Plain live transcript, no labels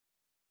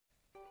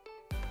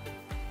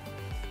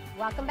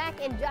Welcome back.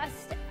 In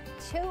just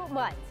 2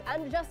 months,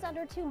 just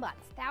under 2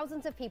 months,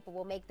 thousands of people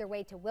will make their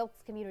way to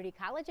Wilkes Community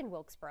College in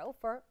Wilkesboro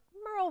for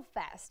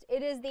MerleFest.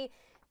 It is the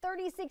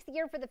 36th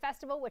year for the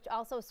festival, which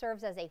also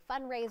serves as a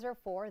fundraiser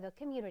for the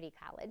community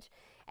college.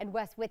 And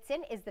Wes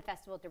Whitson is the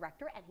festival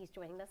director, and he's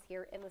joining us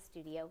here in the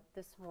studio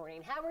this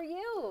morning. How are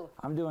you?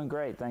 I'm doing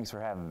great. Thanks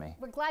for having me.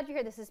 We're glad you're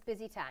here. This is a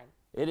busy time.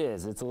 It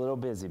is. It's a little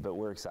busy, but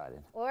we're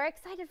excited. We're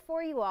excited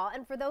for you all.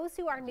 And for those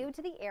who are new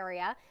to the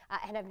area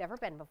and have never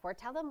been before,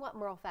 tell them what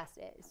MerleFest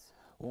is.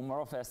 Well,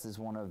 MerleFest is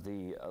one of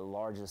the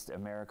largest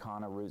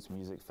Americana roots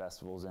music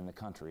festivals in the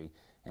country,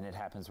 and it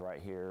happens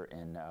right here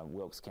in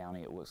Wilkes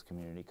County at Wilkes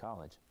Community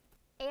College.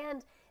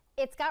 And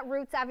it's got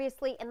roots,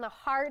 obviously, in the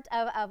heart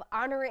of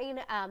honoring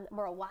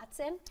Merle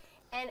Watson.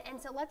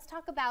 And so let's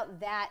talk about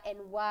that and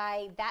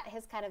why that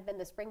has kind of been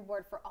the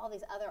springboard for all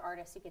these other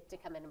artists who get to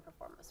come in and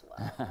perform as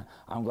well.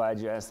 I'm glad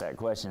you asked that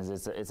question.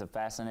 It's a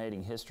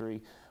fascinating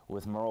history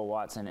with Merle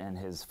Watson and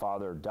his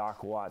father,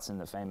 Doc Watson,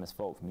 the famous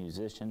folk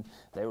musician.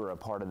 They were a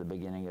part of the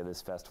beginning of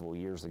this festival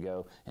years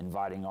ago,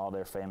 inviting all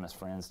their famous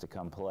friends to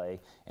come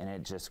play, and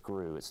it just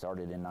grew. It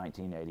started in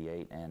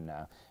 1988, and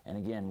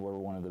again, we're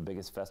one of the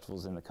biggest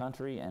festivals in the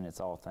country, and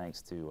it's all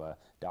thanks to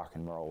Doc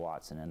and Merle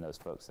Watson and those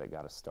folks that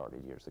got us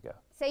started years ago.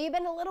 So you've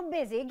been a little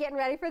busy getting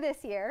ready for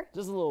this year.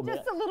 Just a little bit.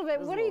 Just a little bit.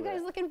 What are you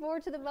guys looking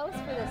forward to the most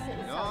for this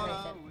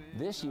celebration?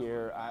 This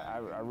year,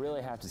 I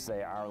really have to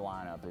say our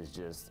lineup is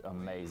just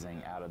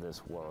amazing, out of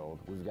this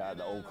world. We've got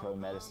the Old Crow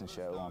Medicine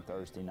Show on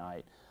Thursday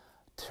night,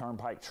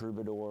 Turnpike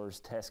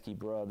Troubadours, Teskey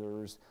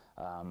Brothers,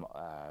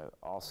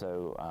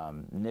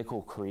 also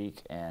Nickel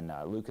Creek and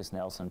Lucas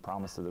Nelson,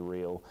 Promise of the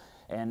Real.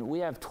 And we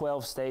have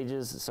 12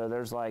 stages, so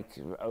there's like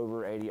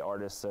over 80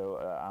 artists, so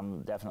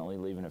I'm definitely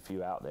leaving a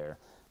few out there.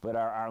 But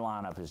our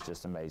lineup is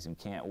just amazing.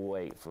 Can't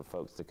wait for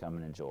folks to come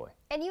and enjoy.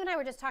 And you and I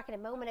were just talking a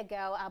moment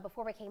ago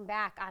before we came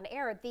back on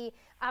air.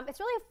 It's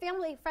really a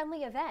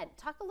family-friendly event.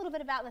 Talk a little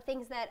bit about the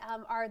things that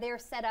are there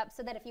set up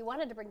so that if you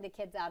wanted to bring the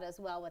kids out as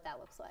well, what that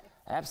looks like.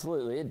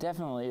 Absolutely. It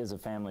definitely is a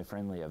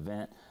family-friendly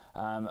event.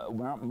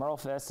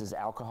 MerleFest is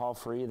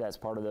alcohol-free. That's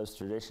part of those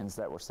traditions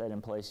that were set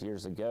in place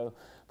years ago.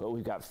 But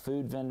we've got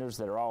food vendors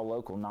that are all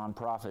local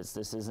nonprofits.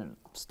 This isn't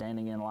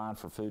standing in line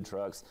for food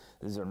trucks.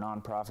 These are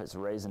nonprofits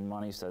raising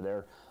money, so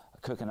they're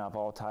cooking up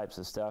all types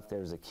of stuff.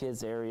 There's a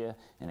kids area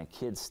and a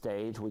kids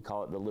stage. We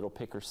call it the Little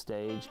Picker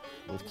stage,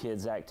 with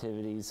kids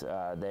activities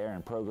there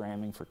and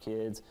programming for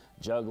kids,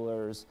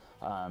 jugglers,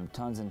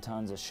 tons and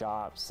tons of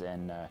shops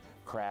and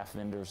craft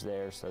vendors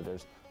there. So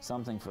there's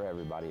something for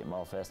everybody at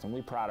MerleFest, and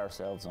we pride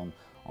ourselves on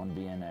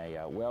being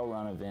a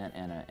well-run event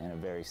and a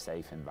very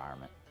safe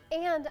environment.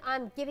 And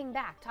on giving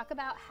back. Talk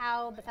about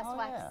how the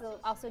festival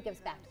also gives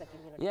back to the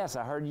community. Yes,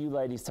 I heard you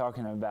ladies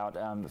talking about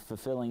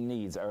fulfilling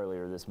needs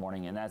earlier this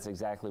morning, and that's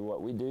exactly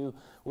what we do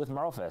with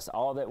MerleFest.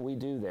 All that we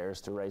do there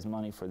is to raise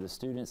money for the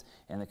students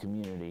and the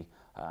community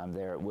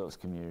there at Wilkes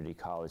Community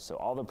College. So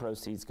all the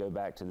proceeds go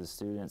back to the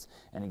students,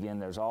 and again,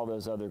 there's all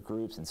those other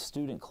groups, and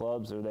student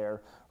clubs are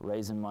there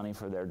raising money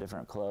for their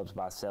different clubs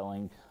by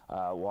selling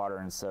water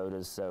and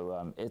sodas.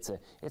 So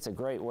it's a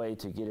great way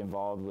to get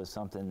involved with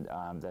something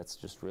that's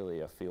just really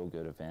a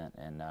feel-good event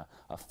and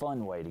a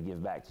fun way to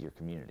give back to your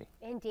community.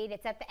 Indeed.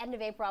 It's at the end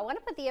of April. I want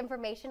to put the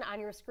information on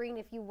your screen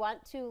if you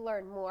want to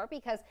learn more,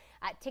 because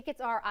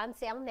tickets are on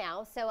sale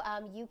now, so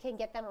you can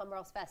get them on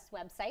MerleFest's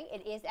website.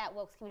 It is at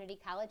Wilkes Community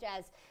College,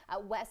 as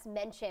Wes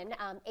mentioned,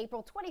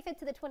 April 25th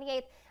to the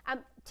 28th.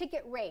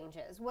 Ticket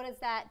ranges. What does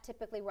that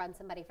typically run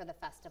somebody for the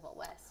festival,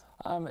 Wes?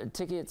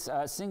 Tickets,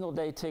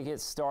 single-day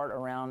tickets start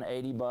around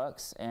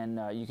 $80, and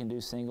you can do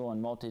single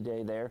and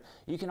multi-day there.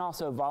 You can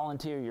also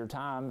volunteer your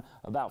time.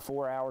 About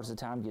 4 hours of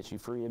time gets you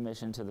free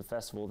admission to the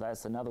festival.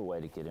 That's another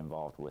way to get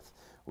involved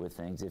with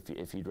things.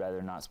 If you'd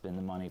rather not spend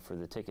the money for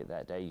the ticket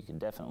that day, you can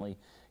definitely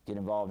get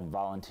involved and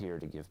volunteer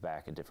to give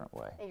back a different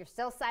way. And you're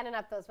still signing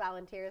up those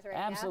volunteers right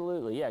now?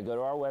 Absolutely, yeah. Go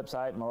to our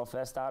website,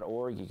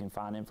 merlefest.org. You can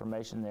find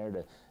information there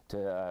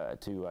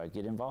to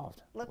get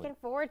involved. Looking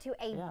forward to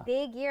a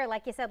big year.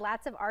 Like you said,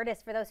 lots of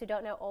artists. For those who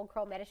don't know, Old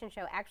Crow Medicine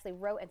Show actually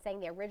wrote and sang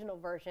the original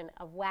version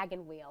of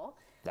Wagon Wheel.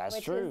 That's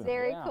which true. Is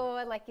very cool.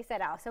 And like you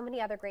said, so many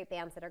other great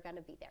bands that are going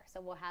to be there. So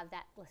we'll have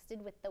that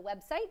listed with the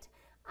website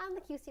on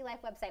the QC Life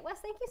website. Wes,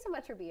 thank you so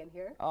much for being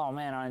here. Oh,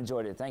 man, I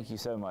enjoyed it. Thank you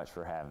so much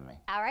for having me.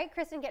 All right,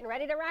 Kristen, getting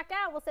ready to rock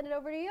out. We'll send it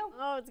over to you.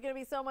 Oh, it's going to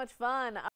be so much fun.